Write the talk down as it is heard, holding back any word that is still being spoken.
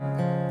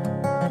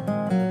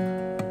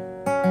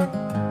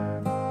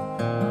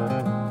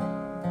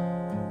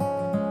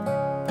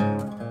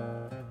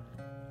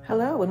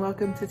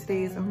welcome to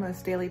today's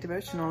almost daily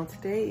devotional.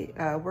 Today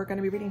we're going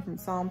to be reading from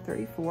Psalm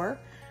 34,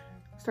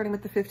 starting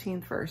with the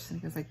 15th verse, and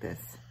it goes like this.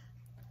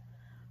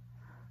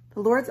 The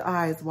Lord's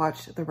eyes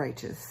watch the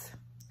righteous.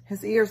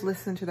 His ears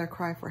listen to their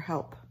cry for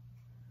help.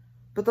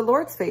 But the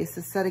Lord's face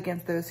is set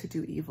against those who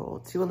do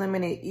evil, to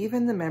eliminate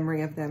even the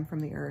memory of them from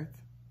the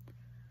earth.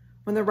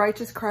 When the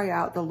righteous cry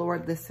out, the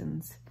Lord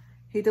listens.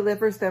 He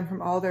delivers them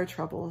from all their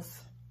troubles.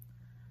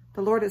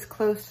 The Lord is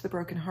close to the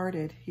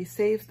brokenhearted. He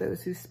saves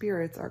those whose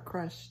spirits are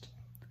crushed.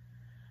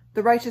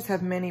 The righteous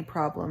have many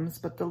problems,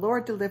 but the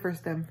Lord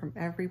delivers them from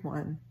every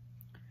one.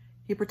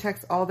 He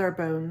protects all their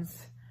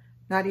bones.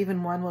 Not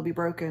even one will be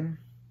broken.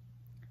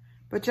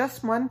 But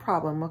just one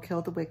problem will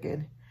kill the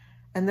wicked,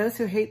 and those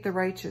who hate the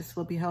righteous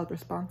will be held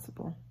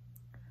responsible.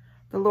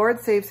 The Lord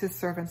saves his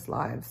servants'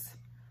 lives.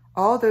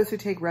 All those who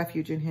take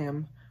refuge in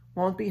him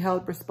won't be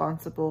held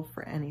responsible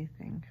for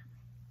anything.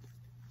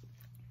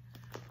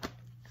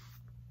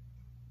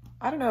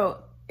 I don't know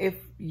if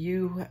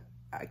you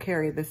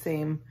carry the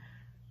same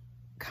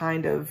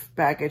kind of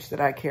baggage that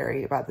I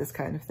carry about this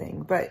kind of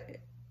thing, but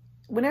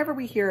whenever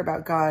we hear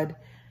about God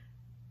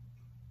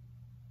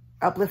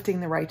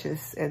uplifting the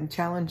righteous and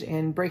challenge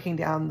and breaking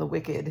down the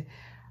wicked,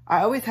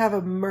 I always have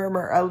a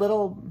murmur, a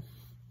little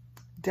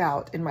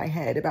doubt in my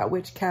head about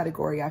which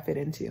category I fit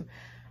into.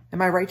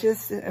 Am I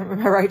righteous?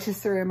 Am I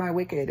righteous or am I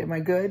wicked? Am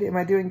I good? Am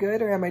I doing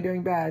good or am I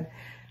doing bad?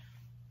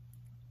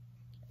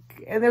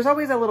 And there's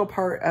always a little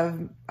part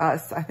of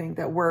us, I think,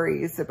 that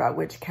worries about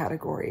which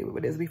category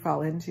it is we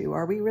fall into.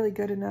 Are we really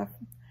good enough?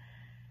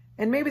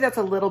 And maybe that's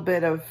a little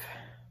bit of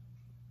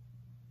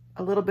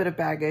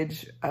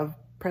baggage of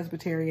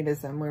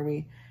Presbyterianism, where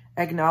we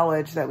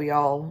acknowledge that we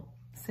all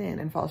sin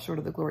and fall short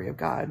of the glory of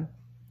God.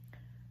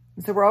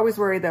 And so we're always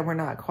worried that we're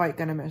not quite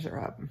going to measure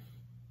up.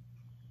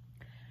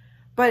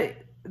 But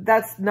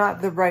that's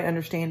not the right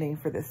understanding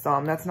for this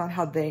psalm. That's not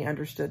how they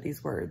understood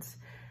these words.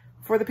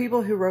 For the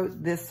people who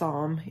wrote this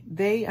psalm,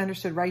 they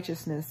understood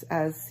righteousness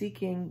as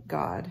seeking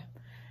God,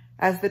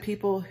 as the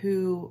people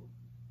who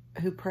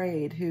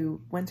prayed, who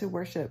went to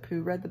worship,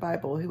 who read the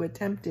Bible, who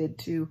attempted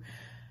to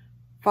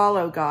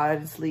follow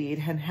God's lead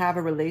and have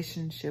a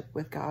relationship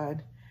with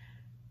God.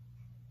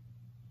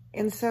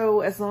 And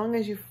so as long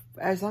as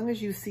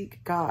you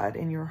seek God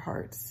in your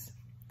hearts,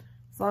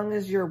 as long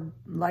as your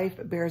life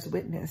bears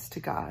witness to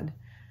God,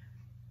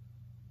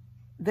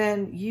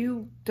 then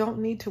you don't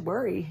need to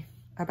worry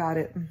about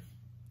it.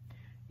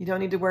 You don't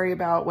need to worry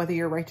about whether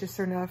you're righteous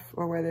enough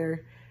or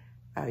whether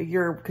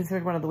you're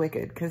considered one of the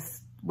wicked,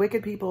 because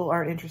wicked people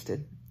aren't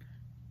interested.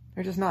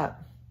 They're just not.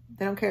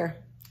 They don't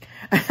care.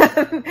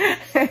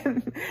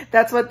 And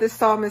that's what this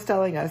psalm is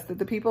telling us, that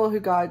the people who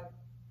God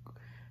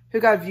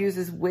views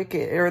as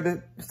wicked, or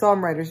the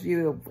psalm writers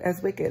view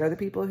as wicked, are the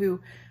people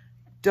who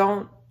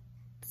don't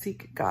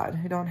seek God,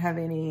 who don't have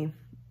any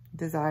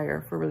desire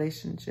for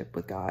relationship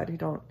with God,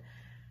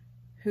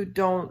 who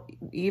don't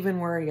even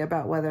worry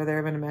about whether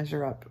they're going to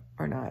measure up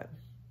or not.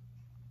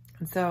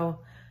 And so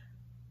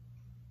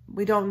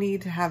we don't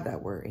need to have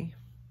that worry.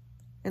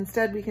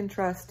 Instead, we can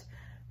trust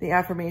the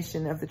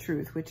affirmation of the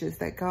truth, which is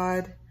that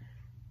God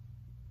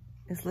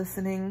is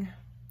listening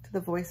to the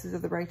voices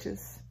of the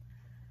righteous,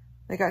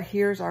 that God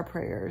hears our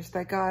prayers,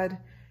 that God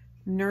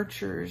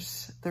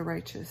nurtures the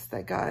righteous,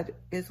 that God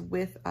is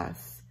with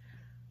us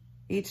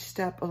each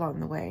step along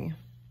the way.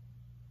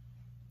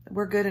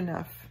 We're good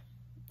enough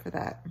for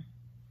that.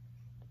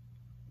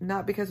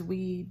 Not because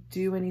we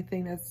do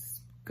anything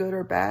that's good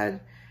or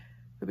bad,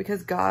 but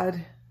because God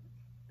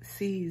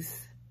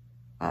sees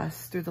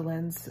us through the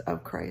lens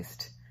of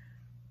Christ,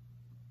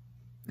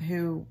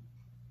 who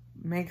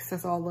makes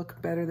us all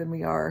look better than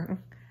we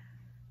are.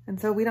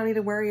 And so we don't need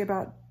to worry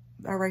about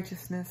our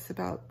righteousness,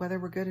 about whether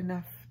we're good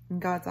enough in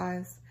God's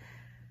eyes,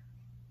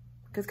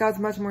 because God's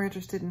much more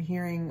interested in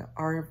hearing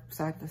our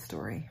side of the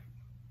story.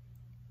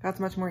 God's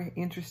much more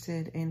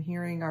interested in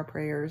hearing our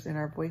prayers and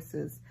our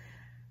voices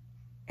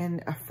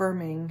and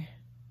affirming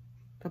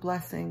the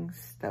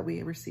blessings that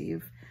we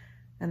receive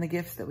and the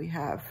gifts that we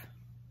have.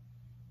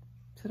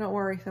 So don't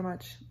worry so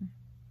much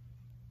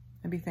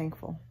and be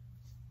thankful.